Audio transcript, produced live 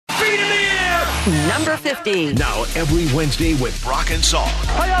Number 50. Now every Wednesday with Brock and Salk.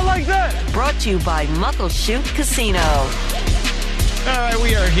 How y'all like that? Brought to you by Muckleshoot Casino. All right,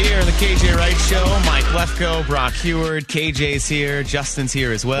 we are here, the KJ Wright Show. Mike Lefko, Brock Heward, KJ's here, Justin's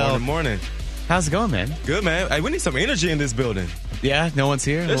here as well. Morning. How's it going, man? Good, man. Hey, we need some energy in this building. Yeah, no one's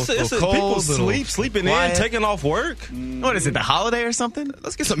here. It's cold, people sleeping quiet. In, taking off work. What is it, the holiday or something?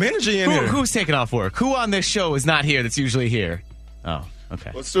 Let's get some energy in here. Who's taking off work? Who on this show is not here that's usually here? Oh,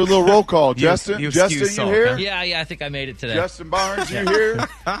 okay. Let's do a little roll call. Justin, you here? Huh? Yeah, I think I made it today. Justin Barnes, you here?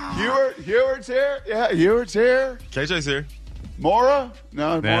 Heward's here? Yeah, Heward's here. KJ's here. Maura?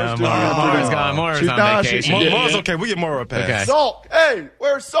 No, Maura's doing Maura's gone. Maura's on vacation. Maura's okay. We get Maura a pass. Okay. Salk. Hey,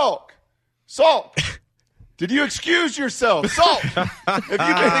 where's Salk? Salk. Did you excuse yourself? Salk. Have you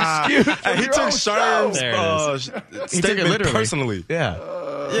been excused from he your took own Sherm's statement personally.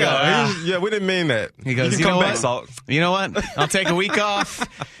 Yeah. We didn't mean that. He goes, you can come back, Salk. You know what? I'll take a week off.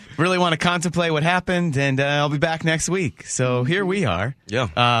 Really want to contemplate what happened, and I'll be back next week. So here we are.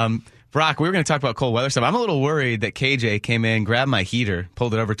 Yeah. Brock, we were going to talk about cold weather stuff. I'm a little worried that KJ came in, grabbed my heater,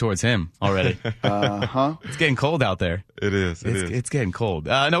 pulled it over towards him already. It's getting cold out there. It is. It's getting cold.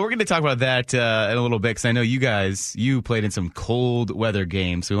 No, we're going to talk about that in a little bit because I know you played in some cold weather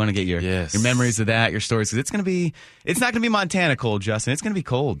games. So we want to get your memories of that, your stories. Because it's not going to be Montana cold, Justin. It's going to be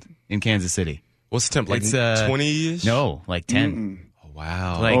cold in Kansas City. What's the temp? Like 20-ish? No, like 10. Oh,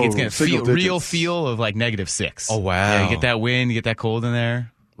 wow. Like it's going to feel of like -6. Oh, wow. Yeah, you get that wind, you get that cold in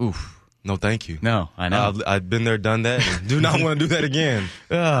there. Oof. No, thank you. No, I know. I've been there, done that. And do not want to do that again.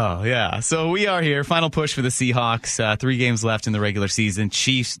 Oh, yeah. So we are here. Final push for the Seahawks. 3 games left in the regular season.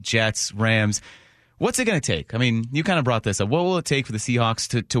 Chiefs, Jets, Rams. What's it going to take? I mean, you kind of brought this up. What will it take for the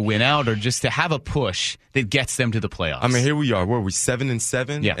Seahawks to win out or just to have a push that gets them to the playoffs? I mean, here we are. Where are we?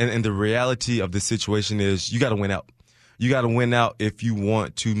 7-7? Yeah. And the reality of the situation is you got to win out. You got to win out if you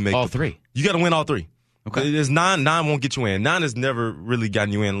want to make all 3. You got to win all 3. Okay. There's 9 won't get you in. 9 has never really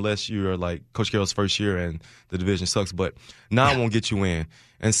gotten you in unless you're like Coach Carroll's first year and the division sucks. But 9 won't get you in.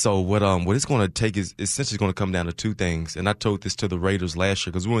 And so what it's going to take is essentially going to come down to 2 things. And I told this to the Raiders last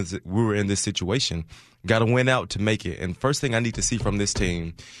year because we were in this situation. Got to win out to make it. And first thing I need to see from this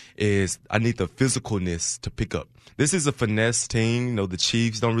team is I need the physicalness to pick up. This is a finesse team. You know, the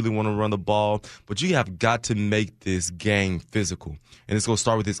Chiefs don't really want to run the ball, but you have got to make this game physical. And it's going to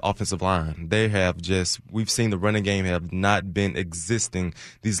start with this offensive line. We've seen the running game have not been existing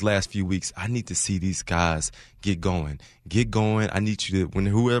these last few weeks. I need to see these guys get going. I need you to, when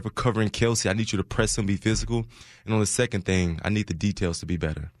whoever covering Kelsey, I need you to press and be physical. And on the second thing, I need the details to be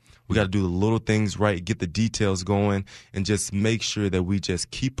better. We got to do the little things right, get the details going, and just make sure that we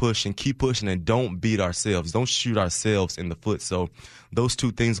just keep pushing, and don't beat ourselves. Don't shoot ourselves in the foot. So those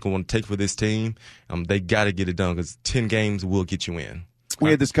 2 things are going to take for this team. They got to get it done because 10 games will get you in. We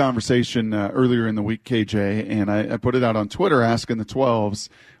had this conversation earlier in the week, KJ, and I put it out on Twitter asking the 12s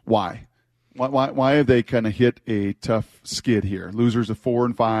why. Why have they kind of hit a tough skid here? Losers of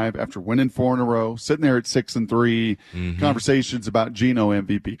 4-5 after winning 4 in a row, sitting there at 6-3. Mm-hmm. Conversations about Geno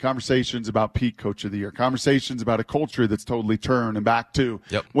MVP, conversations about Pete Coach of the Year, conversations about a culture that's totally turned and back to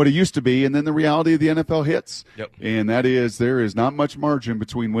what it used to be, and then the reality of the NFL hits. Yep. And that is there is not much margin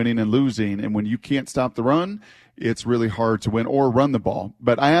between winning and losing, and when you can't stop the run, it's really hard to win or run the ball.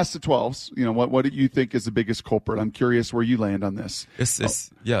 But I asked the 12s, what do you think is the biggest culprit? I'm curious where you land on this.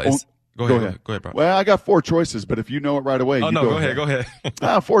 Go ahead, bro. Well, I got 4 choices, but if you know it right away, go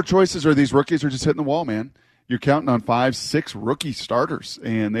ahead. 4 choices are these rookies are just hitting the wall, man. You're counting on 5-6 rookie starters,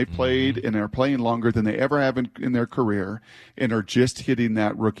 and they've played and are playing longer than they ever have in their career and are just hitting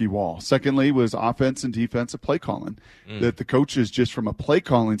that rookie wall. Secondly was offense and defensive play calling. That the coaches, just from a play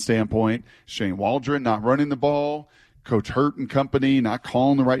calling standpoint, Shane Waldron not running the ball, Coach Hurt and company not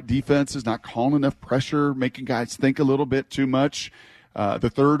calling the right defenses, not calling enough pressure, making guys think a little bit too much.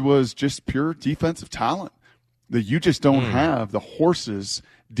 The third was just pure defensive talent, that you just don't have the horses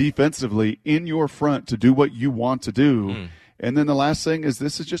defensively in your front to do what you want to do. And then the last thing is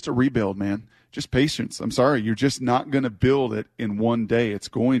this is just a rebuild, man. Just patience. I'm sorry. You're just not going to build it in one day. It's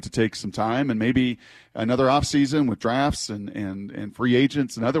going to take some time and maybe another offseason with drafts and free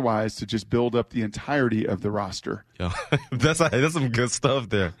agents and otherwise to just build up the entirety of the roster. Yeah. That's some good stuff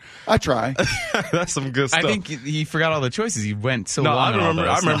there. I try. That's some good stuff. I think he forgot all the choices. He went so long.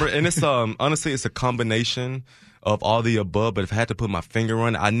 I remember. And it's honestly, it's a combination of all the above, but if I had to put my finger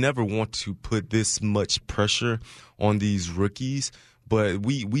on it, I never want to put this much pressure on these rookies. But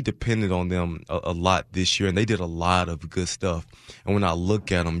we depended on them a lot this year, and they did a lot of good stuff. And when I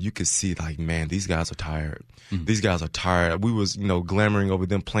look at them, you can see, like, man, these guys are tired. Mm-hmm. These guys are tired. We was, glamoring over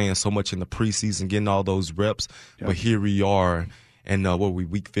them playing so much in the preseason, getting all those reps. Yep. But here we are, And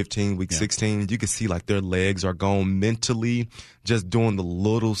week 15, week 16, you can see like their legs are gone mentally, just doing the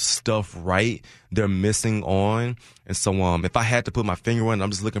little stuff right they're missing on. And so if I had to put my finger on it,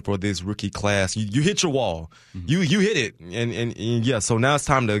 I'm just looking for this rookie class. You hit your wall. You hit it. And yeah, so now it's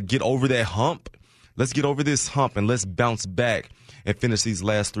time to get over that hump. Let's get over this hump and let's bounce back and finish these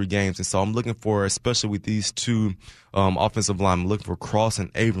last 3 games. And so I'm looking for, especially with these 2 offensive linemen, I'm looking for Cross and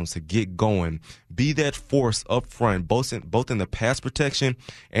Abrams to get going. Be that force up front, both in the pass protection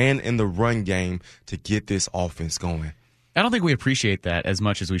and in the run game to get this offense going. I don't think we appreciate that as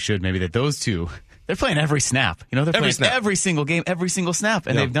much as we should. Maybe that those 2, they're playing every snap. They're playing every single game, every single snap,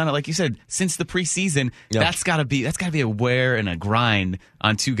 and they've done it, like you said, since the preseason. That's got to be a wear and a grind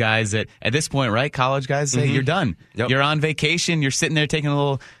on 2 guys that at this point, right? College guys say you're done. Yep. You're on vacation. You're sitting there taking a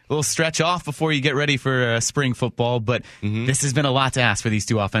little stretch off before you get ready for spring football. But this has been a lot to ask for these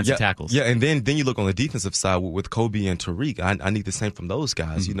 2 offensive tackles. Yeah, and then you look on the defensive side with Kobe and Tariq. I need the same from those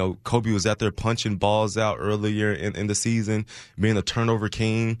guys. Kobe was out there punching balls out earlier in the season, being a turnover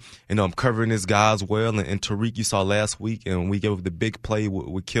king, and covering his guys well. And Tariq, you saw last week, and we gave the big play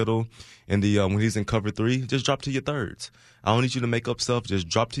with Kittle, and when he's in cover 3, just drop to your thirds. I don't need you to make up stuff. Just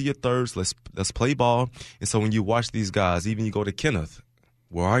drop to your thirds. Let's play ball. And so when you watch these guys, even you go to Kenneth,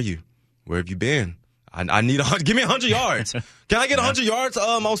 where are you? Where have you been? I need give me 100 yards. Can I get 100 yards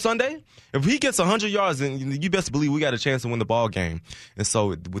on Sunday? If he gets 100 yards, then you best believe we got a chance to win the ball game. And so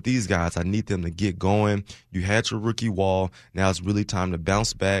with these guys, I need them to get going. You had your rookie wall. Now it's really time to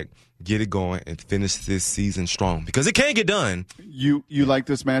bounce back, get it going, and finish this season strong because it can't get done. You like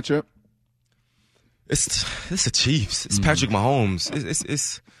this matchup? It's the Chiefs. It's Patrick Mahomes.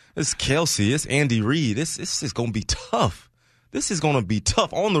 It's Kelsey. It's Andy Reid. This is going to be tough. This is going to be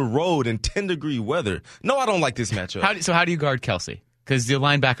tough on the road in 10-degree weather. No, I don't like this matchup. How do you guard Kelsey? Because the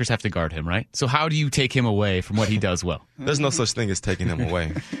linebackers have to guard him, right? So how do you take him away from what he does well? There's no such thing as taking him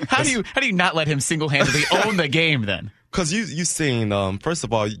away. How do you not let him single-handedly own the game then? Because you seen, first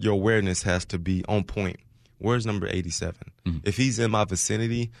of all, your awareness has to be on point. Where's number 87? If he's in my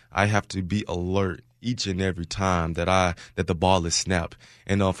vicinity, I have to be alert each and every time that the ball is snapped.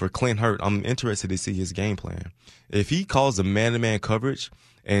 And for Clint Hurt, I'm interested to see his game plan. If he calls a man-to-man coverage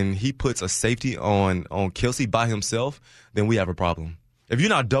and he puts a safety on Kelsey by himself, then we have a problem. If you're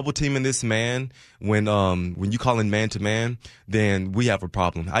not double teaming this man when you call in man-to-man, then we have a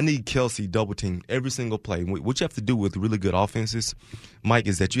problem. I need Kelsey double team every single play. What you have to do with really good offenses, Mike,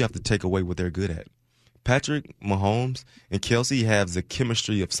 is that you have to take away what they're good at. Patrick Mahomes and Kelsey have the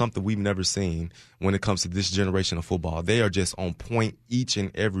chemistry of something we've never seen when it comes to this generation of football. They are just on point each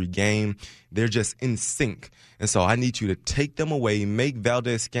and every game. They're just in sync. And so I need you to take them away, make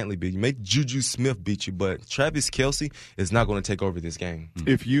Valdez-Scantling beat you, make Juju Smith beat you, but Travis Kelsey is not going to take over this game.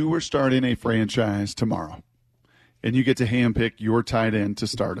 If you were starting a franchise tomorrow and you get to handpick your tight end to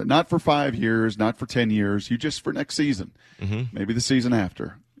start it, not for 5 years, not for 10 years, you just for next season, maybe the season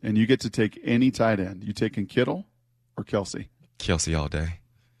after, and you get to take any tight end, you taking Kittle or Kelsey? Kelsey all day.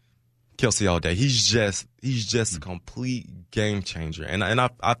 Kelsey all day. He's just a complete game changer. And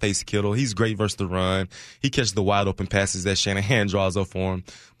I face Kittle. He's great versus the run. He catches the wide open passes that Shanahan draws up for him.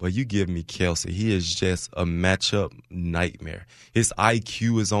 But you give me Kelsey. He is just a matchup nightmare. His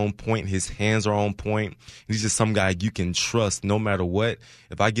IQ is on point. His hands are on point. He's just some guy you can trust no matter what.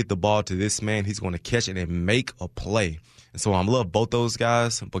 If I get the ball to this man, he's going to catch it and make a play. And so I love both those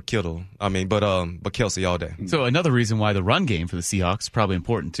guys, but Kelsey all day. So another reason why the run game for the Seahawks is probably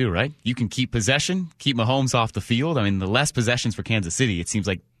important too, right? You can keep possession, keep Mahomes off the field. I mean, the less possessions for Kansas City, it seems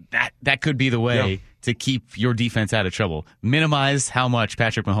like that could be the way to keep your defense out of trouble. Minimize how much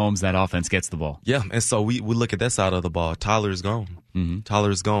Patrick Mahomes, that offense, gets the ball. Yeah, and so we look at that side of the ball. Tyler's gone.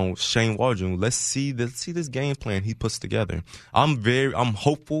 Tyler's gone. Shane Waldron. Let's see this game plan he puts together. I'm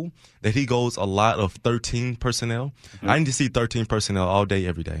hopeful that he goes a lot of 13 personnel. I need to see 13 personnel all day,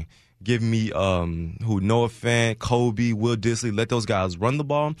 every day. Give me Noah Fant, Kobe, Will Disley. Let those guys run the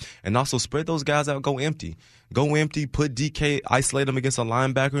ball and also spread those guys out. Go empty. Go empty, put DK, isolate him against a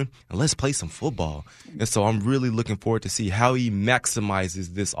linebacker, and let's play some football. And so I'm really looking forward to see how he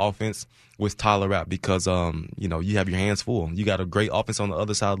maximizes this offense with Tyler out because, you have your hands full. You got a great offense on the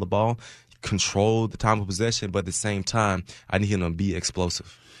other side of the ball. Control the time of possession, but at the same time, I need him to be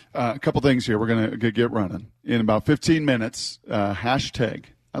explosive. A couple things here. We're going to get running. In about 15 minutes, hashtag.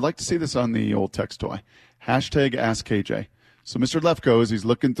 I'd like to see this on the old text toy. Hashtag Ask KJ. So Mr. Lefko, as he's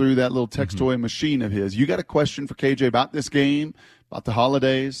looking through that little text toy machine of his, you got a question for KJ about this game, about the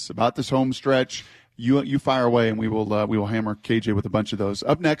holidays, about this home stretch, you fire away, and we will hammer KJ with a bunch of those.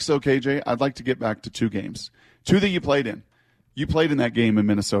 Up next, though, KJ, I'd like to get back to 2 games. 2 that you played in. You played in that game in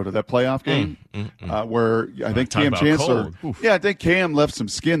Minnesota, that playoff game, where I think Cam Chancellor. Yeah, I think Cam left some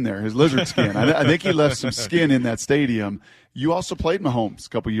skin there, his lizard skin. I think he left some skin in that stadium. You also played Mahomes a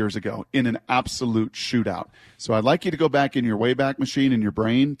couple years ago in an absolute shootout. So I'd like you to go back in your Wayback Machine in your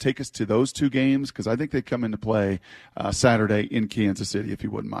brain, take us to those two games, because I think they come into play Saturday in Kansas City, if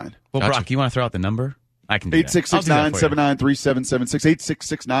you wouldn't mind. Well, gotcha. Brock, you want to throw out the number? I can do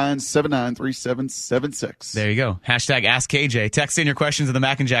 866-979-3776. 866-979-3776. There you go. Hashtag Ask KJ. Text in your questions to the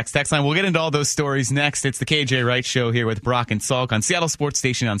Mac and Jacks text line. We'll get into all those stories next. It's the KJ Wright Show here with Brock and Salk on Seattle Sports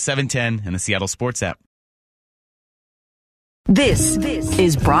Station on 710 and the Seattle Sports app. This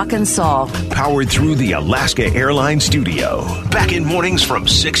is Brock and Salk. Powered through the Alaska Airlines studio. Back in mornings from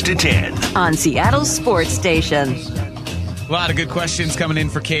 6 to 10. On Seattle Sports Station. A lot of good questions coming in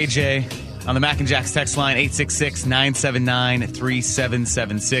for KJ. On the Mac and Jacks text line,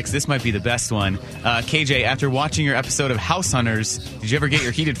 866-979-3776. This might be the best one. KJ, after watching your episode of House Hunters, did you ever get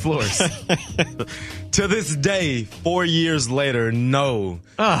your heated floors? To this day, 4 years later, no.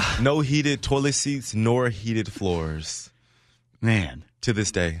 No heated toilet seats nor heated floors. Man. To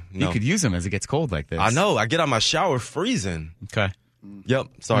this day, no. You could use them as it gets cold like this. I know. I get out of my shower freezing. Okay. Yep.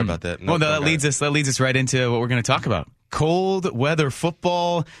 Sorry about that. Well, that leads us right into what we're going to talk about. Cold weather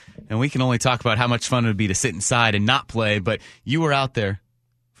football, and we can only talk about how much fun it would be to sit inside and not play, but you were out there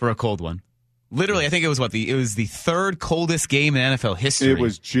for a cold one. Literally, I think it was the third coldest game in NFL history. It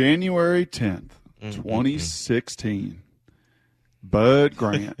was January 10th, 2016. Bud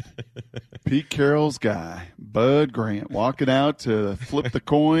Grant, Pete Carroll's guy, Bud Grant, walking out to flip the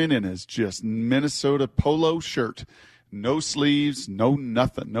coin in his just Minnesota polo shirt. No sleeves, no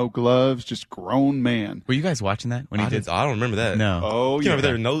nothing, no gloves, just grown man. Were you guys watching that when he did? I don't remember that. No. Oh, yeah. Over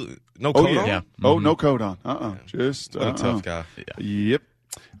there, no coat on? Yeah. Oh, no coat on. Just what a tough guy. Yeah. Yep.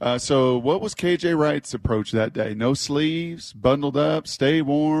 So what was KJ Wright's approach that day? No sleeves, bundled up, stay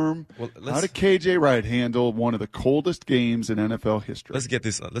warm. Well, how did KJ Wright handle one of the coldest games in NFL history? Let's get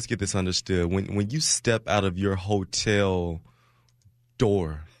this understood. When you step out of your hotel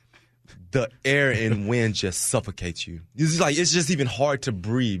door, the air and wind just suffocates you. It's just even hard to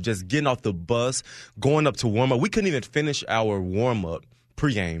breathe. Just getting off the bus, going up to warm up. We couldn't even finish our warm up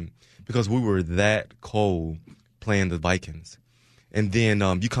pregame because we were that cold playing the Vikings. And then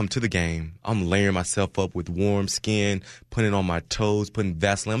you come to the game. I'm layering myself up with warm skin, putting it on my toes, putting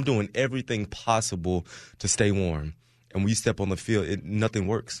Vaseline. I'm doing everything possible to stay warm. And when you step on the field, nothing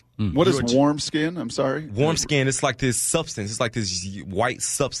works. What is warm skin? I'm sorry. Warm skin, it's like this substance. It's like this white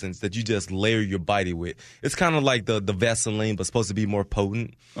substance that you just layer your body with. It's kind of like the Vaseline, but supposed to be more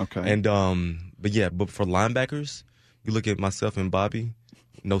potent. Okay. And but for linebackers, you look at myself and Bobby,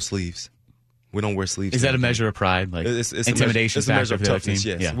 no sleeves. We don't wear sleeves. Is that a measure of pride, like it's intimidation? It's a measure of toughness.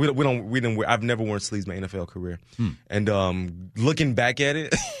 Yes. Yeah. We don't wear. I've never worn sleeves in my NFL career. And looking back at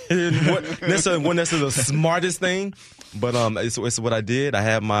it, wasn't necessarily the smartest thing, but it's what I did. I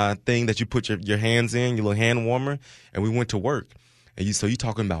had my thing that you put your hands in, your little hand warmer, and we went to work. And so you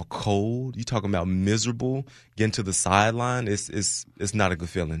talking about cold, you talking about miserable, getting to the sideline. It's not a good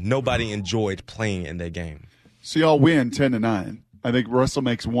feeling. Nobody enjoyed playing in that game. So y'all win 10-9. I think Russell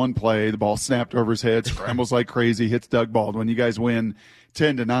makes one play. The ball snapped over his head, scrambles like crazy, hits Doug Baldwin. You guys win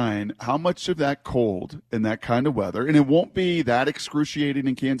 10-9. How much of that cold in that kind of weather, and it won't be that excruciating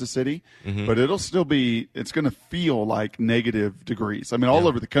in Kansas City, but it'll still be, it's going to feel like negative degrees. I mean, all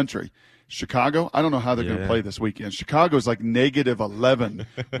over the country. Chicago, I don't know how they're going to play this weekend. Chicago's like -11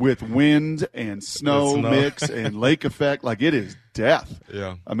 with wind and snow mix and lake effect. Like, it is death.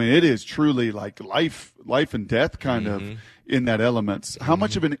 Yeah. I mean, it is truly like life and death kind of in that elements. How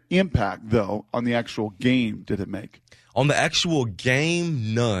much of an impact, though, on the actual game did it make? On the actual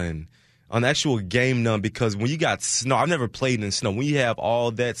game, none. On the actual game, none, because when you got snow, I've never played in snow. When you have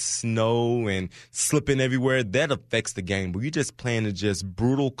all that snow and slipping everywhere, that affects the game. But you're just playing in just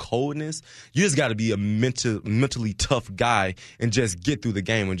brutal coldness. You just got to be a mentally tough guy and just get through the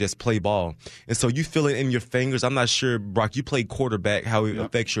game and just play ball. And so you feel it in your fingers. I'm not sure, Brock, you play quarterback, how it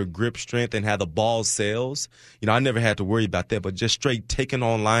affects your grip strength and how the ball sails. You know, I never had to worry about that, but just straight taking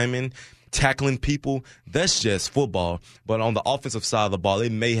on linemen, tackling people, that's just football. But on the offensive side of the ball,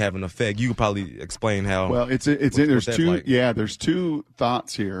 it may have an effect. You could probably explain how. Well, there's two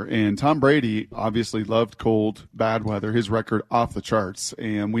thoughts here. And Tom Brady obviously loved cold, bad weather. His record off the charts,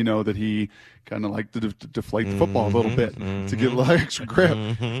 and we know that he kind of liked to deflate the football a little bit to get a little extra grip.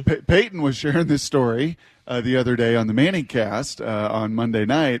 Peyton was sharing this story the other day on the Manning cast on Monday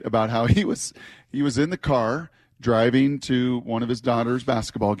night about how he was in the car driving to one of his daughter's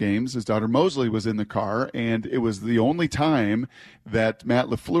basketball games. His daughter Mosley was in the car, and it was the only time that Matt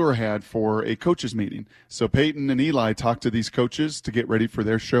LaFleur had for a coaches meeting. So Peyton and Eli talked to these coaches to get ready for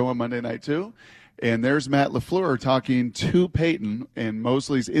their show on Monday night too. And there's Matt LaFleur talking to Peyton, and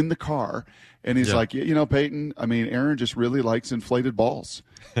Mosley's in the car. And he's like, Peyton, I mean, Aaron just really likes inflated balls.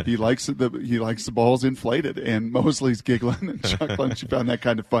 He likes the balls inflated. And Mosley's giggling and chuckling. She found that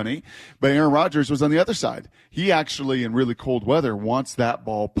kind of funny. But Aaron Rodgers was on the other side. He actually, in really cold weather, wants that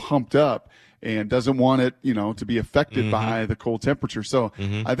ball pumped up and doesn't want it, to be affected by the cold temperature. So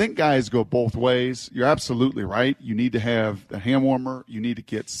I think guys go both ways. You're absolutely right. You need to have the hand warmer. You need to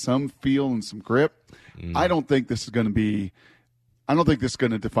get some feel and some grip. I don't think this is going to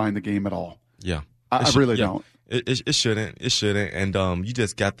define the game at all. Yeah. I really don't. It shouldn't. It shouldn't. And you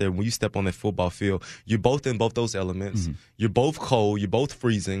just got there. When you step on that football field, you're both in both those elements. You're both cold. You're both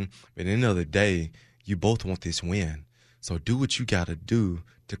freezing. But at the end of the day, you both want this win. So do what you got to do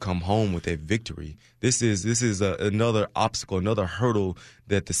to come home with a victory. This is another obstacle, another hurdle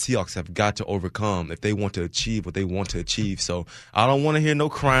that the Seahawks have got to overcome if they want to achieve what they want to achieve. So I don't want to hear no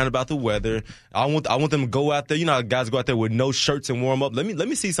crying about the weather. I want them to go out there. You know how guys go out there with no shirts and warm up. Let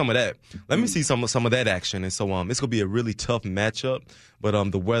me see some of that. Let me see some of that action. And so it's gonna be a really tough matchup.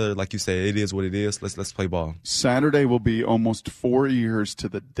 But the weather, like you say, it is what it is. Let's play ball. Saturday will be almost 4 years to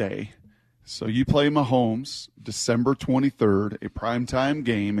the day. So you play Mahomes December 23rd, a primetime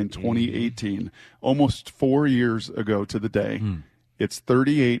game in 2018, almost 4 years ago to the day. It's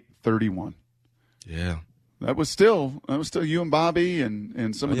 38-31. Yeah. That was still you and Bobby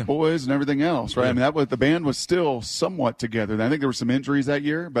and some of the boys and everything else, right? Yeah. I mean, the band was still somewhat together. I think there were some injuries that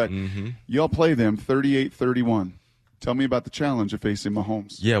year, but y'all play them 38-31. Tell me about the challenge of facing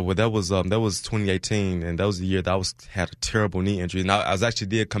Mahomes. Yeah, well, that was 2018, and that was the year that I had a terrible knee injury. And I was actually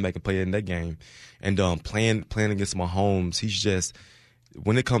did come back and play in that game. And playing against Mahomes, he's just,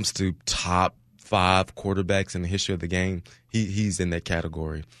 when it comes to top 5 quarterbacks in the history of the game, he's in that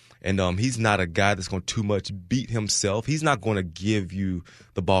category. And he's not a guy that's going to too much beat himself. He's not going to give you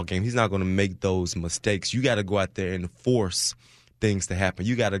the ball game. He's not going to make those mistakes. You got to go out there and force things to happen.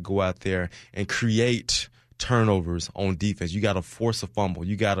 You got to go out there and create turnovers on defense. You got to force a fumble.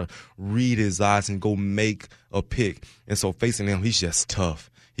 You got to read his eyes and go make a pick. And so facing him, he's just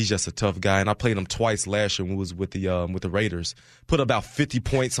tough. He's just a tough guy. And I played him twice last year when we was with the Raiders. Put about 50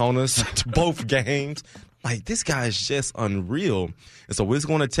 points on us both games. Like, this guy is just unreal. And so what it's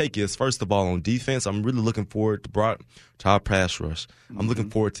going to take is, first of all, on defense, I'm really looking forward to our pass rush. I'm looking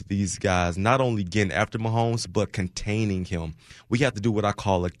forward to these guys not only getting after Mahomes, but containing him. We have to do what I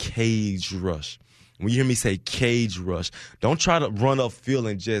call a cage rush. When you hear me say cage rush, don't try to run upfield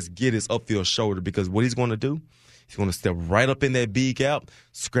and just get his upfield shoulder, because what he's going to do, he's going to step right up in that B gap,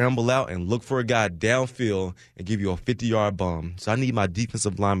 scramble out, and look for a guy downfield and give you a 50-yard bomb. So I need my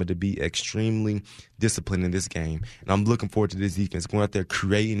defensive lineman to be extremely disciplined in this game. And I'm looking forward to this defense going out there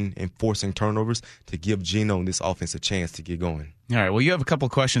creating and forcing turnovers to give Geno and this offense a chance to get going. All right, well, you have a couple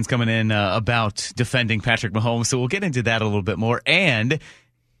questions coming in about defending Patrick Mahomes, so we'll get into that a little bit more. And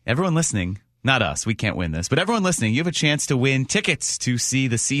everyone listening, not us, we can't win this, but everyone listening, you have a chance to win tickets to see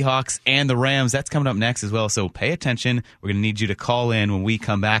the Seahawks and the Rams. That's coming up next as well, so pay attention. We're going to need you to call in when we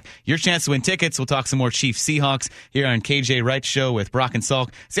come back. Your chance to win tickets. We'll talk some more Chiefs Seahawks here on KJ Wright Show with Brock and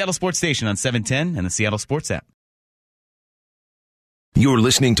Salk, Seattle Sports Station on 710 and the Seattle Sports app. You're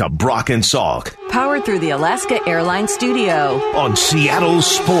listening to Brock and Salk Powered through the Alaska Airlines Studio on Seattle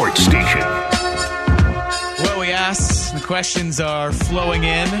Sports Station. Well, we asked, the questions are flowing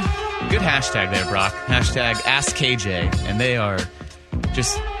in. Good hashtag there, Brock. Hashtag AskKJ. And they are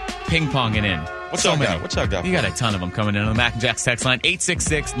just ping-ponging in. What y'all got? You got a ton of them coming in on the Mac and Jack's text line,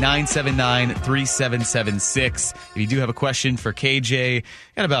 866-979-3776. If you do have a question for KJ,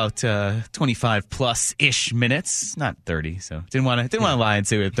 got about 25-plus-ish minutes. Not 30, so didn't want to lie and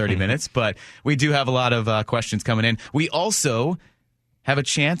say we had 30 minutes. But we do have a lot of questions coming in. We also have a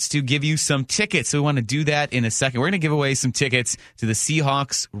chance to give you some tickets. So we want to do that in a second. We're going to give away some tickets to the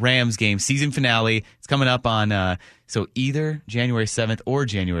Seahawks-Rams game, season finale. It's coming up on so either January 7th or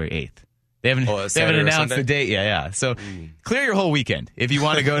January 8th. They haven't announced the date yet. Yeah. So clear your whole weekend. If you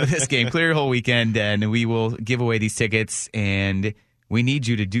want to go to this game, clear your whole weekend, and we will give away these tickets. And we need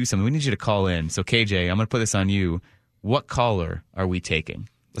you to do something. We need you to call in. So, KJ, I'm going to put this on you. What caller are we taking?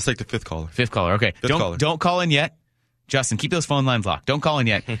 Let's take the fifth caller. Fifth caller. Okay. Don't call in yet. Justin, keep those phone lines locked. Don't call in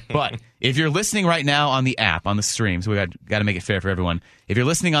yet. But if you're listening right now on the app, on the stream, so we got to make it fair for everyone. If you're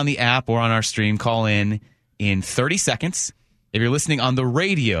listening on the app or on our stream, call in 30 seconds. If you're listening on the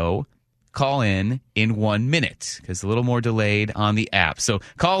radio, call in 1 minute because a little more delayed on the app. So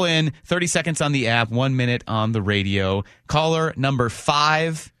call in 30 seconds on the app, 1 minute on the radio. Caller number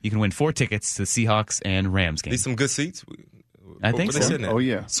 5, you can win 4 tickets to the Seahawks and Rams game. Need some good seats? I think so. Oh,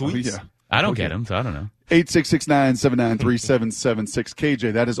 yeah. Sweets? Oh, yeah. I don't get them, so I don't know. 866-979-3776.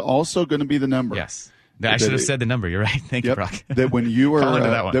 KJ, that is also going to be the number. Yes. I should have said the number. You're right. Thank you, Brock. That when you are Call into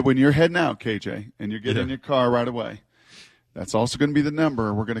that one. that when you're heading out, KJ, and you're getting in your car right away, that's also going to be the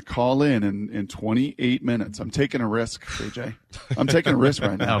number we're going to call in 28 minutes. I'm taking a risk, KJ. I'm taking a risk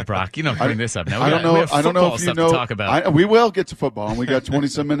right now. Oh, Brock, you don't bring this up now. I don't know. We have I don't know football if you stuff know. to talk about. We will get to football, and we got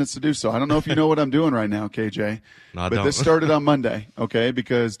 20-some minutes to do so. I don't know if you know what I'm doing right now, KJ. No, I but don't. this started on Monday, okay?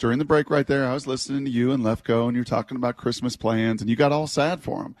 Because during the break right there, I was listening to you and Lefko, and you're talking about Christmas plans, and you got all sad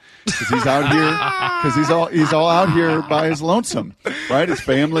for him because he's out here because he's all out here by his lonesome, right? His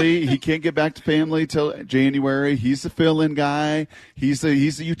family, he can't get back to family till January. He's the fill-in guy. He's the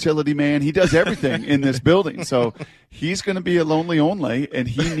utility man. He does everything in this building, so he's going to be a lonely only, and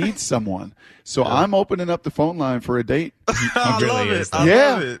he needs someone. So I'm opening up the phone line for a date. He really is. I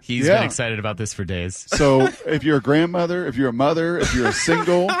love it. He's been excited about this for days. So if you're a grandmother, if you're a mother, if you're a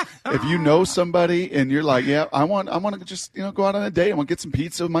single, if you know somebody and you're like, yeah, I want to just go out on a date. I want to get some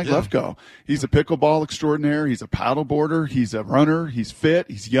pizza with Mike Lefko. He's a pickleball extraordinaire. He's a paddleboarder. He's a runner. He's fit.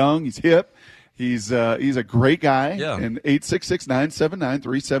 He's young. He's hip. He's a great guy. Yeah. And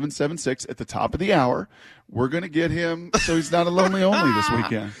 866-979-3776 at the top of the hour. We're going to get him so he's not a lonely only this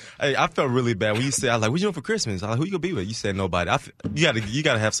weekend. Hey, I felt really bad when you said, I was like, what you doing for Christmas? I was like, who you going to be with? You said nobody. You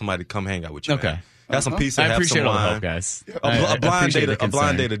got to have somebody come hang out with you. Okay. Man. Have some pizza, I have appreciate some all the wine. help, guys. A blind appreciate the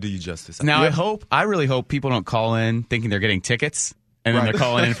concern. date to do you justice. Now, I really hope people don't call in thinking they're getting tickets, and then they're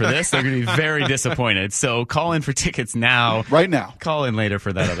calling in for this. They're going to be very disappointed. So call in for tickets now. Right now. Call in later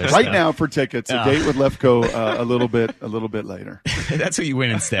for that other stuff. Right now for tickets. A date with Lefko a little bit later. That's what you win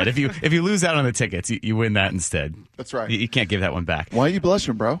instead. If you lose out on the tickets, you win that instead. That's right. You can't give that one back. Why are you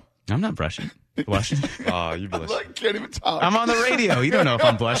blushing, bro? I'm not blushing. Blushing. Oh, you blush. I can't even talk. I'm on the radio. You don't know if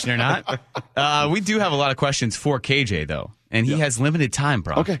I'm blushing or not. We do have a lot of questions for KJ, though, and he has limited time,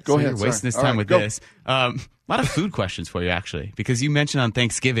 Brock. Okay, go ahead. You're wasting this All time right, with go. this. A lot of food questions for you, actually, because you mentioned on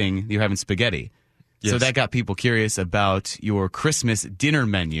Thanksgiving you're having spaghetti. Yes. So that got people curious about your Christmas dinner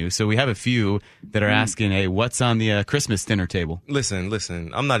menu. So we have a few that are asking, hey, what's on the Christmas dinner table?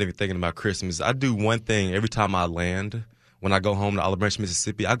 Listen. I'm not even thinking about Christmas. I do one thing every time I land. When I go home to Olive Branch,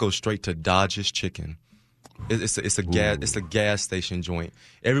 Mississippi, I go straight to Dodge's Chicken. It's a gas station joint.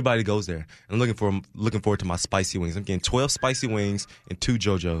 Everybody goes there. I'm looking forward to my spicy wings. I'm getting 12 spicy wings and 2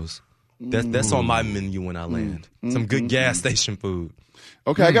 JoJo's. That's on my menu when I land. Some good gas station food.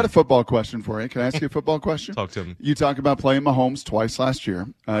 Okay, I got a football question for you. Can I ask you a football question? Talk to me. You talk about playing Mahomes twice last year.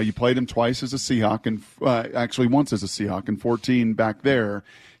 You played him twice as a Seahawk, and actually once as a Seahawk. In 14 back there,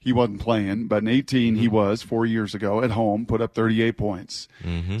 he wasn't playing, but in 18 he was 4 years ago at home, put up 38 points.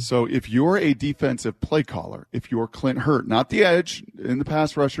 So if you're a defensive play caller, if you're Clint Hurt, not the edge in the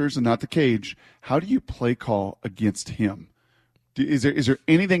pass rushers and not the cage, how do you play call against him? Is there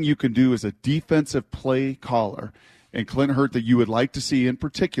anything you can do as a defensive play caller and Clint Hurt that you would like to see in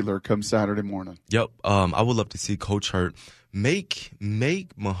particular come Saturday morning? Yep. I would love to see Coach Hurt make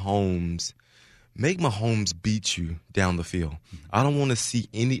Mahomes beat you down the field. I don't want to see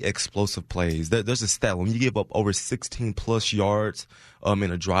any explosive plays. There's a stat when you give up over 16 plus yards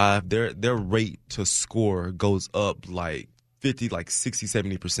in a drive, their rate to score goes up like 50, like 60,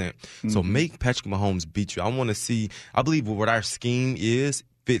 70%. So make Patrick Mahomes beat you. I believe what our scheme is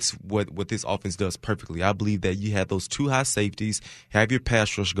fits what this offense does perfectly. I believe that you have those 2 high safeties, have your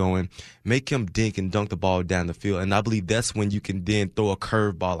pass rush going, make him dink and dunk the ball down the field. And I believe that's when you can then throw a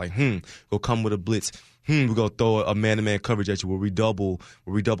curveball like, go come with a blitz. We're going to throw a man-to-man coverage at you where we double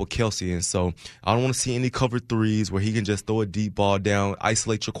Kelsey. And so I don't want to see any cover 3s where he can just throw a deep ball down,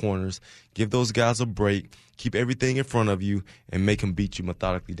 isolate your corners, give those guys a break, keep everything in front of you, and make him beat you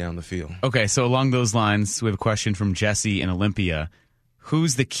methodically down the field. Okay, so along those lines, we have a question from Jesse in Olympia.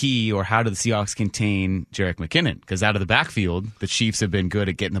 Who's the key, or how do the Seahawks contain Jerick McKinnon? Because out of the backfield, the Chiefs have been good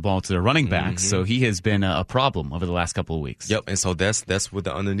at getting the ball to their running backs, so he has been a problem over the last couple of weeks. Yep, and so that's where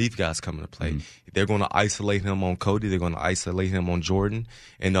the underneath guys come into play. They're going to isolate him on Cody. They're going to isolate him on Jordan,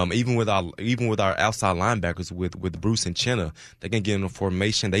 and even with our outside linebackers with Bruce and Chenna, they can get in a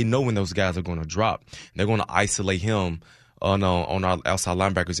formation. They know when those guys are going to drop. They're going to isolate him on our outside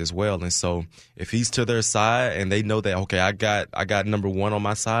linebackers as well. And so if he's to their side and they know that, okay, I got number one on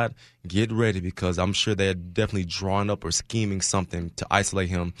my side, get ready, because I'm sure they're definitely drawing up or scheming something to isolate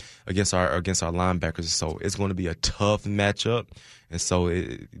him against our linebackers. So it's going to be a tough matchup. And so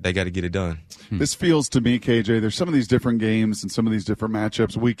they got to get it done. This feels to me, KJ, there's some of these different games and some of these different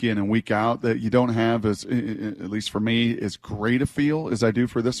matchups week in and week out that you don't have, as at least for me, as great a feel as I do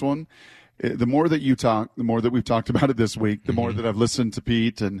for this one. The more that you talk, the more that we've talked about it this week, the more that I've listened to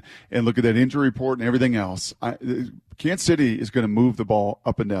Pete and look at that injury report and everything else. Kansas City is going to move the ball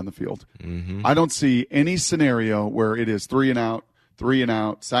up and down the field. I don't see any scenario where it is 3 and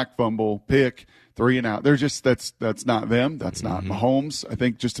out, sack, fumble, pick, 3 and out. They're just that's not them. That's not Mahomes. I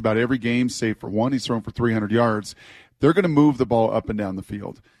think just about every game, save for one, he's thrown for 300 yards. They're going to move the ball up and down the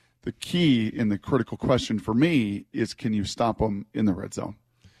field. The key and the critical question for me is, can you stop them in the red zone?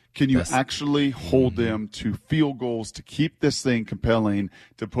 Can you actually hold them to field goals to keep this thing compelling,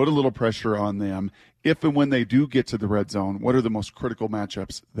 to put a little pressure on them? If and when they do get to the red zone, what are the most critical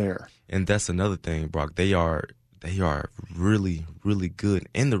matchups there? And that's another thing, Brock. They are really, really good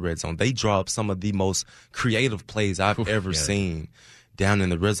in the red zone. They draw up some of the most creative plays I've ever seen down in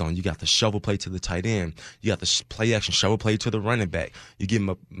the red zone. You got the shovel play to the tight end. You got the play action shovel play to the running back. You get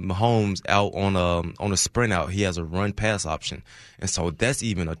Mahomes out on a sprint out. He has a run pass option. And so that's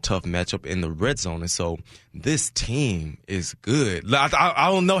even a tough matchup in the red zone. And so this team is good. I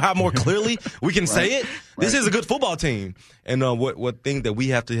don't know how more clearly we can say it. This is a good football team. And what thing that we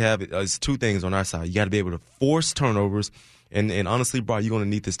have to have is two things on our side. You got to be able to force turnovers. And honestly, bro, you're going to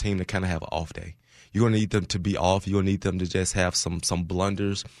need this team to kind of have an off day. You're going to need them to be off. You're going to need them to just have some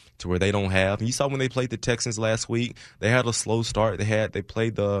blunders to where they don't have. And you saw when they played the Texans last week, they had a slow start. They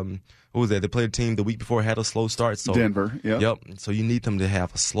played They played a team the week before, had a slow start. So Denver, Yep. So you need them to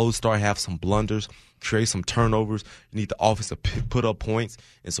have a slow start, have some blunders, create some turnovers. You need the offense to put up points.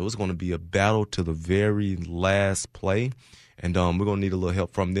 And so it's going to be a battle to the very last play. And we're going to need a little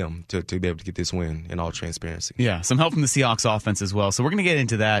help from them to be able to get this win in all transparency. Yeah, some help from the Seahawks offense as well. So we're going to get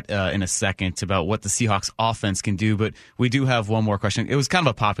into that in a second about what the Seahawks offense can do. But we do have one more question. It was kind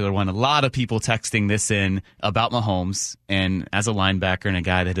of a popular one. A lot of people texting this in about Mahomes. And as a linebacker and a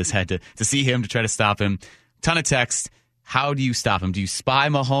guy that has had to see him to try to stop him, ton of text. How do you stop him? Do you spy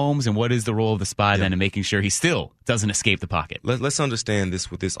Mahomes? And what is the role of the spy then in making sure he still doesn't escape the pocket? Let's understand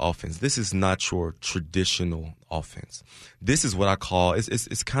this with this offense. This is not your traditional offense. This is what I call,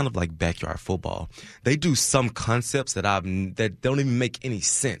 it's kind of like backyard football. They do some concepts that don't even make any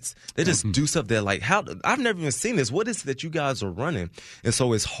sense. They just do stuff that like, I've never even seen this. What is it that you guys are running? And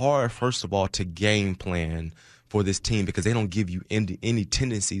so it's hard, first of all, to game plan for this team because they don't give you any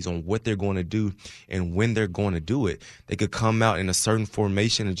tendencies on what they're going to do and when they're going to do it. They could come out in a certain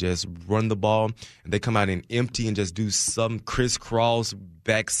formation and just run the ball. And they come out in empty and just do some crisscross,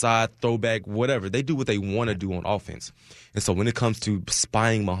 backside, throwback, whatever. They do what they want to do on offense. And so when it comes to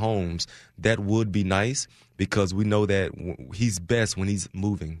spying Mahomes, that would be nice because we know that he's best when he's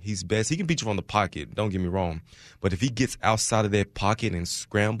moving. He's best. He can beat you from the pocket, don't get me wrong. But if he gets outside of that pocket and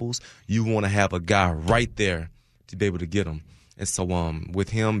scrambles, you want to have a guy right there to be able to get him. And so with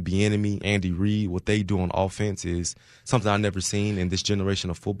him, Bieniemy, Andy Reid, what they do on offense is something I've never seen in this generation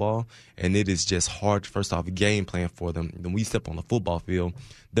of football. And it is just hard, first off, game plan for them. When we step on the football field,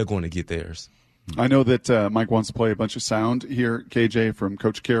 they're going to get theirs. I know that Mike wants to play a bunch of sound here, KJ, from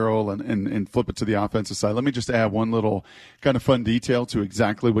Coach Carroll and flip it to the offensive side. Let me just add one little kind of fun detail to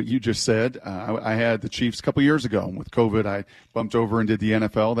exactly what you just said. I had the Chiefs a couple years ago. With COVID, I bumped over and did the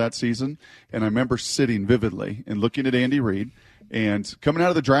NFL that season. And I remember sitting vividly and looking at Andy Reid. And coming out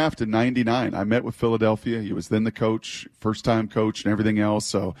of the draft in 99, I met with Philadelphia. He was then the coach, first-time coach and everything else.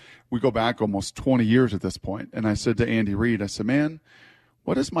 So we go back almost 20 years at this point. And I said to Andy Reid, I said, man,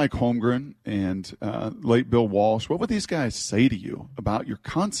 what does Mike Holmgren and late Bill Walsh, what would these guys say to you about your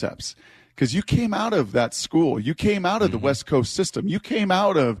concepts? Because you came out of that school. You came out of the West Coast system. You came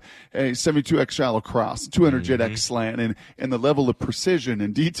out of a 72X shallow cross, 200 jet X slant, and the level of precision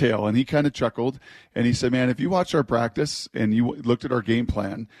and detail. And he kind of chuckled, and he said, man, if you watched our practice and you looked at our game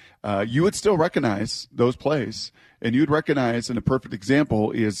plan, you would still recognize those plays. And you'd recognize, and a perfect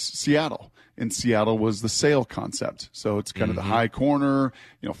example is Seattle. And Seattle was the sail concept. So it's kind of the high corner,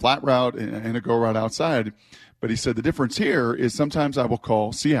 flat route and a go route outside. But he said the difference here is sometimes I will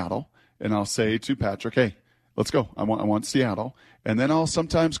call Seattle and I'll say to Patrick, hey, let's go. I want Seattle. And then I'll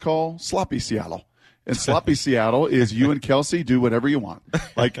sometimes call sloppy Seattle. And sloppy Seattle is you and Kelsey do whatever you want,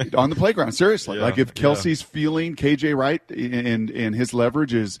 like on the playground. Seriously, like if Kelsey's feeling KJ Wright and his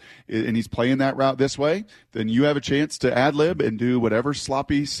leverage is, and he's playing that route this way, then you have a chance to ad lib and do whatever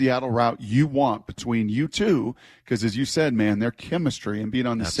sloppy Seattle route you want between you two. Because as you said, man, their chemistry and being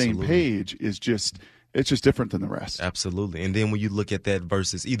on the same page is just. It's just different than the rest. Absolutely. And then when you look at that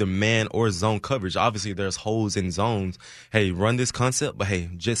versus either man or zone coverage, obviously there's holes in zones. Hey, run this concept, but hey,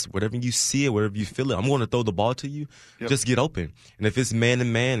 just whatever you see it, whatever you feel it, I'm going to throw the ball to you. Yep. Just get open. And if it's man to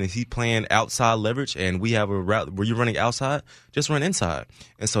man and he's playing outside leverage and we have a route where you're running outside, just run inside.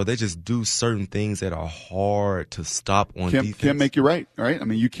 And so they just do certain things that are hard to stop on defense. Can't make you right? I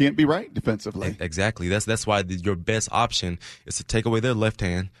mean, you can't be right defensively. Exactly. That's why your best option is to take away their left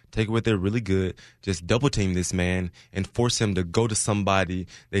hand, take away their really good, just double team this man and force him to go to somebody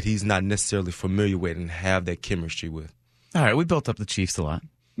that he's not necessarily familiar with and have that chemistry with. All right, we built up the Chiefs a lot.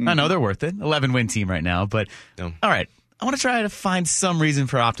 I know they're worth it. 11-win team right now. But, all right, I want to try to find some reason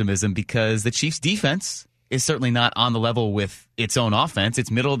for optimism because the Chiefs' defense is certainly not on the level with its own offense. It's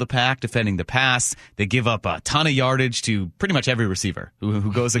middle of the pack defending the pass. They give up a ton of yardage to pretty much every receiver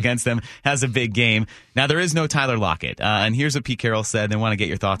who goes against them, has a big game. Now, there is no Tyler Lockett. And here's what Pete Carroll said, and I want to get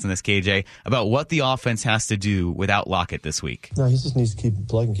your thoughts on this, KJ, about what the offense has to do without Lockett this week. No, he just needs to keep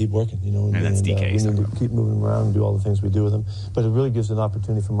plugging, keep working, and that's DK. We need to keep moving him around and do all the things we do with him. But it really gives an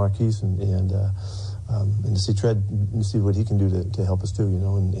opportunity for Marquise and to see Tread and see what he can do to help us too,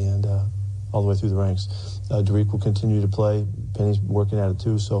 and all the way through the ranks. Derek will continue to play. Penny's working at it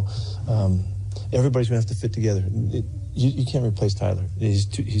too. So everybody's going to have to fit together. You can't replace Tyler. He's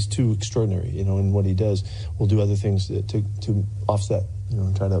too extraordinary, in what he does. We'll do other things to offset,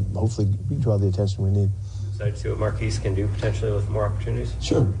 and try to hopefully draw the attention we need. Excited to see what Marquise can do potentially with more opportunities?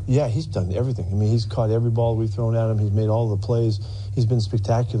 Sure. Yeah, he's done everything. I mean, he's caught every ball we've thrown at him. He's made all the plays. He's been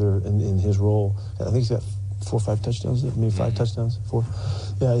spectacular in his role. I think he's got 4 or 5 touchdowns, maybe 5 touchdowns, 4.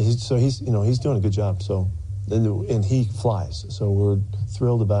 Yeah, he's doing a good job. So, and he flies. So we're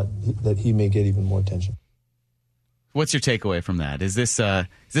thrilled about that he may get even more attention. What's your takeaway from that? Is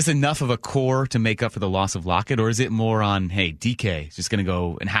this enough of a core to make up for the loss of Lockett, or is it more on, hey, DK is just going to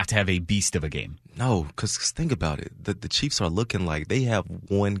go and have to have a beast of a game? No, because think about it. The Chiefs are looking like they have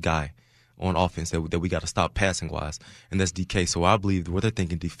one guy on offense that we got to stop passing-wise, and that's DK. So I believe what they're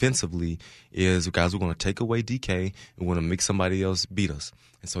thinking defensively is, guys, we're going to take away DK and we're going to make somebody else beat us.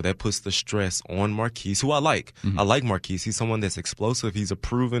 And so that puts the stress on Marquise, who I like. Mm-hmm. I like Marquise. He's someone that's explosive. He's a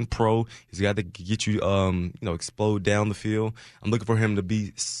proven pro. He's got to get you, explode down the field. I'm looking for him to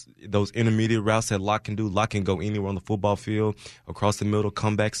be those intermediate routes that Locke can do. Locke can go anywhere on the football field, across the middle,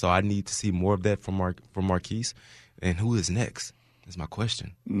 come back. So I need to see more of that from Marquise. And who is next? That's my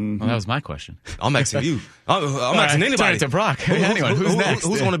question. Mm-hmm. Well, that was my question. I'm asking you. I'm asking anybody. Turn it to Brock. Anyone. Who's next?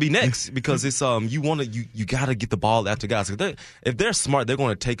 Who's going to be next? Because it's you got to get the ball after guys. If they're smart, they're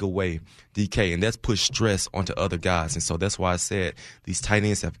going to take away DK, and that's put stress onto other guys. And so that's why I said these tight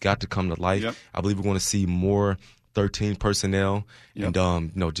ends have got to come to life. Yep. I believe we're going to see more 13 personnel, and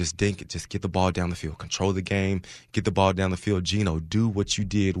just get the ball down the field, control the game, get the ball down the field. Gino, do what you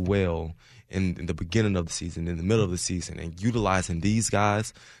did well in the beginning of the season, in the middle of the season, and utilizing these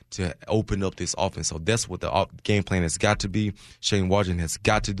guys to open up this offense. So that's what the game plan has got to be. Shane Waldron has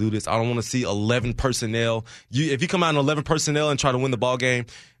got to do this. I don't want to see 11 personnel. If you come out in 11 personnel and try to win the ball game,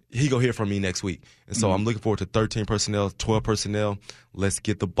 he go hear from me next week. And so I'm looking forward to 13 personnel, 12 personnel. Let's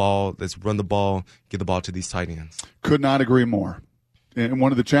get the ball. Let's run the ball, get the ball to these tight ends. Could not agree more. And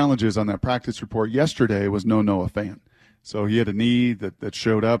one of the challenges on that practice report yesterday was no Noah Fant. So he had a knee that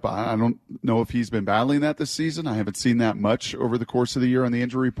showed up. I don't know if he's been battling that this season. I haven't seen that much over the course of the year on the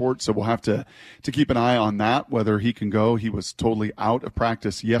injury report. So we'll have to keep an eye on that, whether he can go. He was totally out of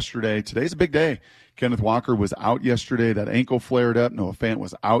practice yesterday. Today's a big day. Kenneth Walker was out yesterday. That ankle flared up. Noah Fant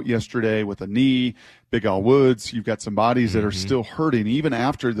was out yesterday with a knee. Big Al Woods. You've got some bodies that are still hurting even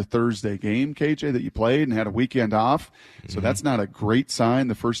after the Thursday game, KJ, that you played and had a weekend off. So that's not a great sign.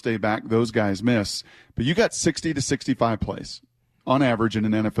 The first day back, those guys miss. But you got 60 to 65 plays on average in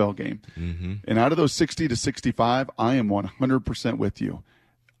an NFL game. Mm-hmm. And out of those 60 to 65, I am 100% with you.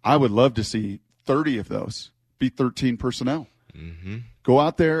 I would love to see 30 of those be 13 personnel. Mm-hmm. Go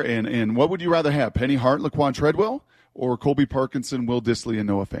out there and what would you rather have, Penny Hart, Laquan Treadwell, or Colby Parkinson, Will Dissly, and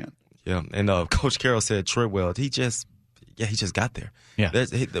Noah Fant? Yeah, and Coach Carroll said Treadwell. He just got there. Yeah.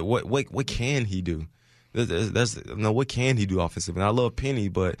 What can he do? What can he do offensively? And I love Penny,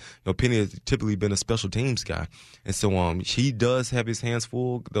 but Penny has typically been a special teams guy, and so he does have his hands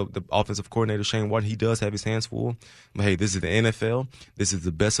full. The offensive coordinator Shane Ward, he does have his hands full. But hey, this is the NFL. This is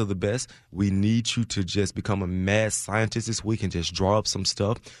the best of the best. We need you to just become a mad scientist this week and just draw up some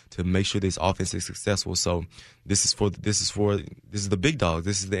stuff to make sure this offense is successful. So this is the big dog.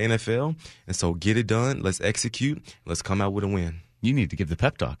 This is the NFL, and so get it done. Let's execute. Let's come out with a win. You need to give the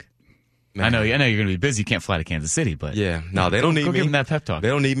pep talk. Man. I know you're going to be busy. You can't fly to Kansas City, but yeah, no, they don't need go me. Give them that pep talk. They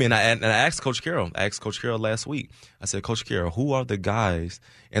don't need me. And I asked Coach Carroll. Last week. I said, Coach Carroll, who are the guys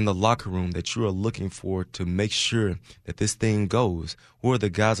in the locker room that you are looking for to make sure that this thing goes? Who are the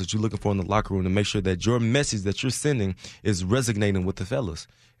guys that you're looking for in the locker room to make sure that your message that you're sending is resonating with the fellas?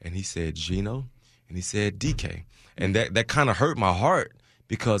 And he said Gino, and he said DK, and that kind of hurt my heart.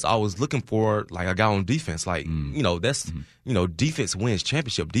 Because I was looking for like a guy on defense, defense wins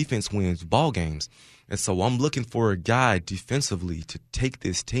championship, defense wins ball games, and so I'm looking for a guy defensively to take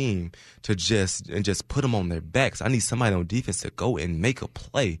this team to just put them on their backs. I need somebody on defense to go and make a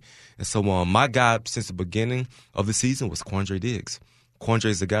play, and so my guy since the beginning of the season was Quandre Diggs. Quandre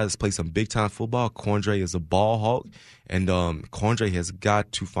is the guy that's played some big-time football. Quandre is a ball hawk, and Quandre has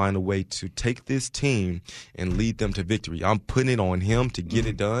got to find a way to take this team and lead them to victory. I'm putting it on him to get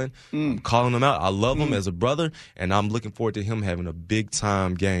it done. I'm calling him out. I love him as a brother, and I'm looking forward to him having a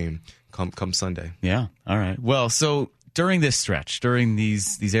big-time game come Sunday. Yeah, all right. Well, so during this stretch, during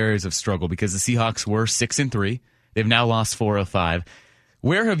these areas of struggle, because the Seahawks were 6-3, they've now lost 4 of 5.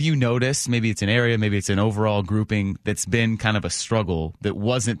 Where have you noticed, maybe it's an area, maybe it's an overall grouping, that's been kind of a struggle that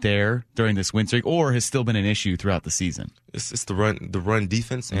wasn't there during this win streak or has still been an issue throughout the season? It's the run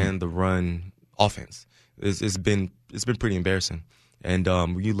defense and the run offense. It's been pretty embarrassing. And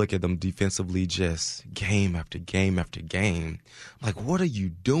when you look at them defensively, just game after game after game, like, what are you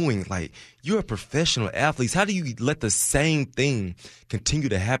doing? Like, you're a professional athlete. How do you let the same thing continue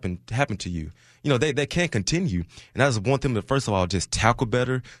to happen to you? They can't continue. And I just want them to, first of all, just tackle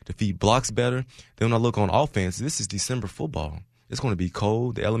better, to feed blocks better. Then when I look on offense, this is December football. It's going to be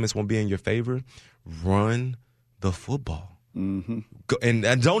cold. The elements won't be in your favor. Run the football. Mm-hmm. And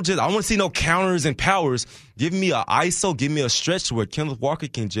don't I want to see no counters and powers. Give me an ISO. Give me a stretch where Kenneth Walker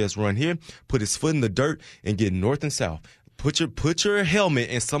can just run here, put his foot in the dirt, and get north and south. Put your helmet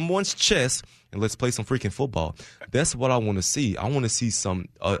in someone's chest, and let's play some freaking football. That's what I want to see. I want to see some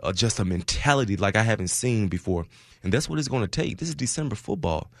just a mentality like I haven't seen before, and that's what it's going to take. This is December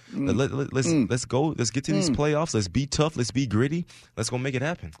football. Let's go. Let's get to these playoffs. Let's be tough. Let's be gritty. Let's go make it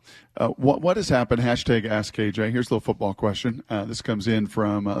happen. What has happened? Hashtag Ask KJ. Here's a little football question. This comes in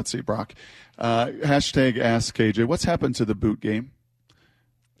from let's see, Brock. Hashtag Ask KJ. What's happened to the boot game?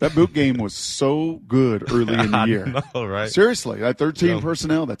 That boot game was so good early in the year. I know, right? Seriously, that 13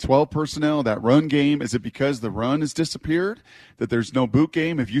 personnel, that 12 personnel, that run game, is it because the run has disappeared, that there's no boot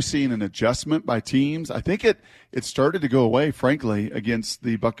game? Have you seen an adjustment by teams? I think it started to go away, frankly, against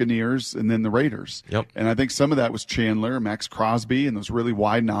the Buccaneers and then the Raiders. Yep. And I think some of that was Chandler, Max Crosby, and those really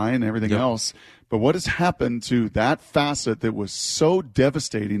wide nine and everything else. But what has happened to that facet that was so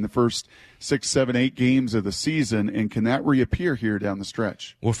devastating the first 6, 7, 8 games of the season, and can that reappear here down the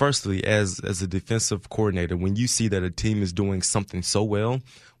stretch? Well, firstly, as a defensive coordinator, when you see that a team is doing something so well,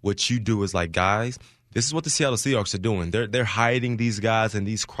 what you do is like, guys, this is what the Seattle Seahawks are doing. They're hiding these guys in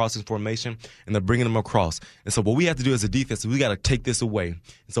these crossing formation, and they're bringing them across. And so what we have to do as a defense is we got to take this away. And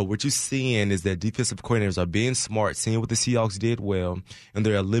so what you're seeing is that defensive coordinators are being smart, seeing what the Seahawks did well, and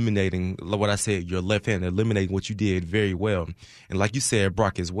they're eliminating what I said, your left hand, eliminating what you did very well. And like you said,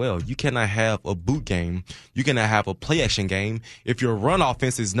 Brock, as well, you cannot have a boot game. You cannot have a play action game if your run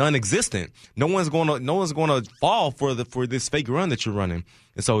offense is non-existent. No one's going to fall for this fake run that you're running.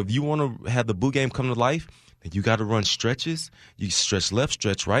 And so if you want to have the boot game come to life, then you got to run stretches. You stretch left,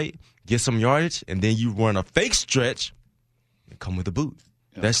 stretch right, get some yardage, and then you run a fake stretch and come with a boot.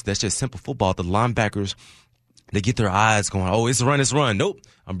 Yeah. That's just simple football. The linebackers, they get their eyes going, oh, it's run. Nope.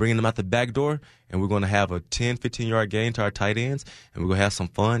 I'm bringing them out the back door, and we're going to have a 10, 15-yard gain to our tight ends, and we're going to have some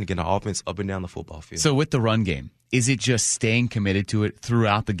fun, get our offense up and down the football field. So with the run game, is it just staying committed to it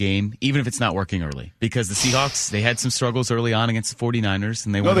throughout the game, even if it's not working early? Because the Seahawks, they had some struggles early on against the 49ers,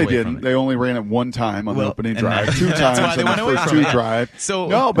 and they went away didn't. from it. They only ran it one time on the opening drive, 2 times on the first 2 drive. So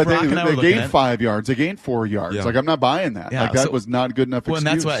no, but Brock they gained 5 yards. They gained 4 yards. Yeah. Like, I'm not buying that. Yeah, like, that was not a good enough excuse. And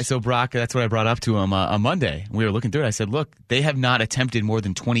that's why. So Brock, that's what I brought up to him on Monday. We were looking through it. I said, look, they have not attempted more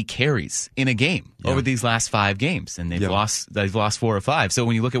than 20 carries in a game over these last 5 games, and they've lost 4 or 5. So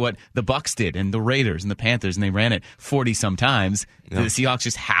when you look at what the Bucs did and the Raiders and the Panthers, and they ran it 40 some times, the Seahawks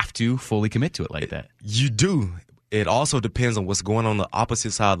just have to fully commit to it like that. You do. it also depends on what's going on the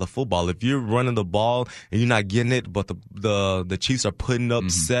opposite side of the football. If you're running the ball and you're not getting it, but the Chiefs are putting up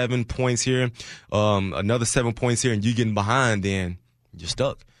 7 points here, another 7 points here, and you're getting behind, then you're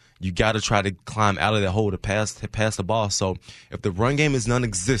stuck. You got to try to climb out of that hole to pass the ball. So if the run game is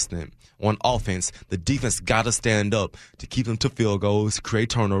non-existent on offense, the defense got to stand up to keep them to field goals,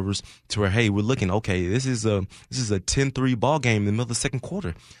 create turnovers to where, hey, we're looking, okay, this is a 10-3 ball game in the middle of the second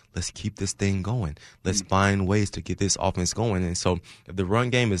quarter. Let's keep this thing going. Let's find ways to get this offense going. And so if the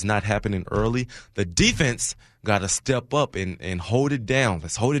run game is not happening early, the defense got to step up and hold it down.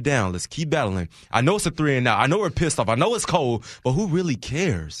 Let's hold it down. Let's keep battling. I know it's a 3-and-out. I know we're pissed off. I know it's cold, but who really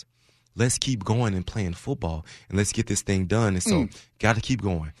cares? Let's keep going and playing football, and let's get this thing done. And so, got to keep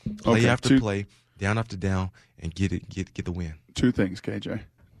going, play after play, down after down, and get the win. 2 things, KJ.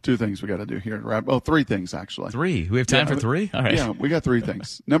 2 things we got to do here. Right? Oh, 3 things actually. 3. We have time for 3. All right. Yeah, we got 3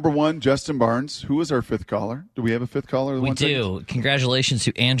 things. Number 1, Justin Barnes. Who is our 5th caller? Do we have a 5th caller? We do. Congratulations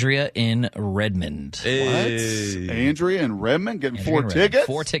to Andrea in Redmond. Hey. What? Andrea in Redmond getting Andrea 4 tickets.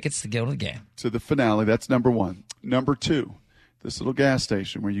 4 tickets to go to the game. To the finale. That's number 1. Number 2. This little gas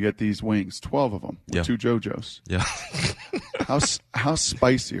station where you get these wings, 12 of them, with 2 JoJo's. Yeah. How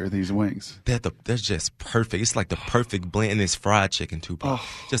spicy are these wings? They're just perfect. It's like the perfect blend, and it's fried chicken too, bro.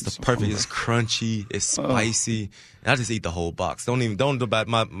 Just the so perfect. hungry. It's crunchy. It's spicy. And I just eat the whole box. Don't do about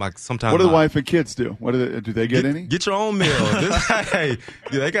my. Sometimes. What do the wife and kids do? What do they get any? Get your own meal. Hey,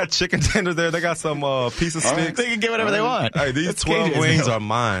 they got chicken tenders there. They got some piece of sticks. They can get whatever they want. Hey, these That's 12 KJ's wings meal. are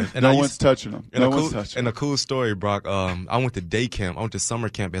mine. And No one's touching them. And a cool story, Brock. I went to day camp. I went to summer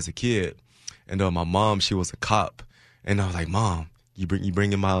camp as a kid, and my mom, she was a cop, and I was like, Mom, you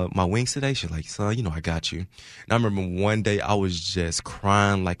bringing my wings today? She's like, son, I got you. And I remember one day I was just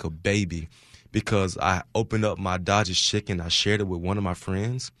crying like a baby because I opened up my Dodgers chicken. I shared it with one of my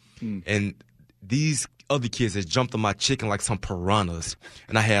friends, and these other kids had jumped on my chicken like some piranhas,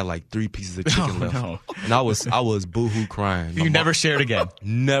 and I had like 3 pieces of chicken left. No. And I was boohoo crying. You never shared again.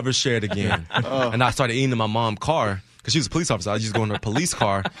 Never shared again. And I started eating in my mom's car. Because she was a police officer. I was just going to a police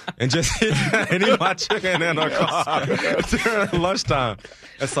car and just eat my chicken in her car during lunchtime.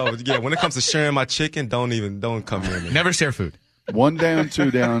 And so, yeah, when it comes to sharing my chicken, don't come near me. Never share food. 1 down, 2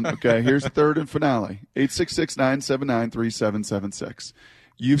 down. Okay, here's the 3rd and finale. 866-979-3776.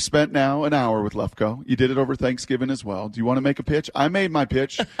 You've spent now an hour with Lefko. You did it over Thanksgiving as well. Do you want to make a pitch? I made my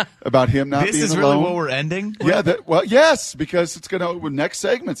pitch about him not being alone. This is really what we're ending with? Yeah, yes, because it's going to – next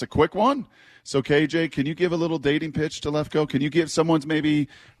segment's a quick one. So, KJ, can you give a little dating pitch to Lefko? Can you give someone's maybe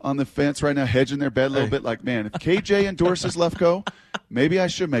on the fence right now, hedging their bet a little bit like, man, if KJ endorses Lefko, maybe I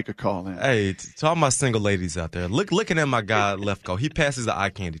should make a call in. Hey, to all my single ladies out there, looking at my guy, Lefko, he passes the eye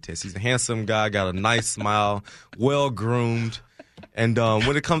candy test. He's a handsome guy, got a nice smile, well-groomed. And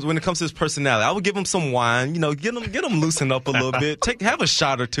when it comes to his personality, I would give him some wine, get him loosened up a little bit. Have a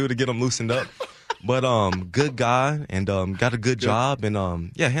shot or 2 to get him loosened up. But good guy and got a good job and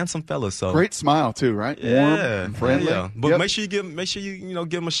handsome fella. So great smile too, right? Yeah, warm and friendly. Yeah. But make sure you give him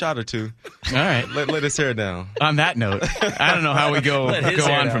a shot or 2. All right, let his hair down. On that note, I don't know how we go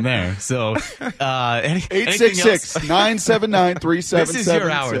on from there. So 866-979-3776. This is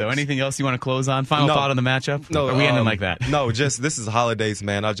your hour though. Anything else you want to close on? Final thought on the matchup? No, are we ending like that? No, just this is holidays,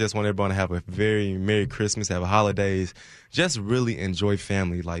 man. I just want everyone to have a very Merry Christmas, have a holidays. Just really enjoy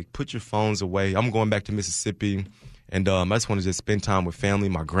family. Like, put your phones away. I'm going back to Mississippi, and I just want to just spend time with family,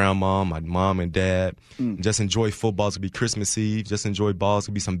 my grandma, my mom and dad. Just enjoy football. It's going to be Christmas Eve. Just enjoy ball. It's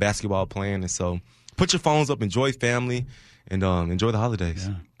going to be some basketball playing. And so put your phones up, enjoy family, and enjoy the holidays.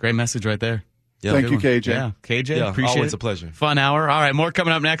 Yeah. Great message right there. Yeah, Thank you, KJ. Yeah, KJ, yeah, appreciate always it. a pleasure. Fun hour. All right, more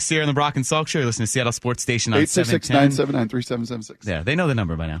coming up next here on the Brock and Salk Show. You're listening to Seattle Sports Station on 866-979-3776. Yeah, they know the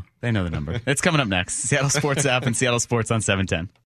number by now. They know the number. It's coming up next. Seattle Sports app and Seattle Sports on 710.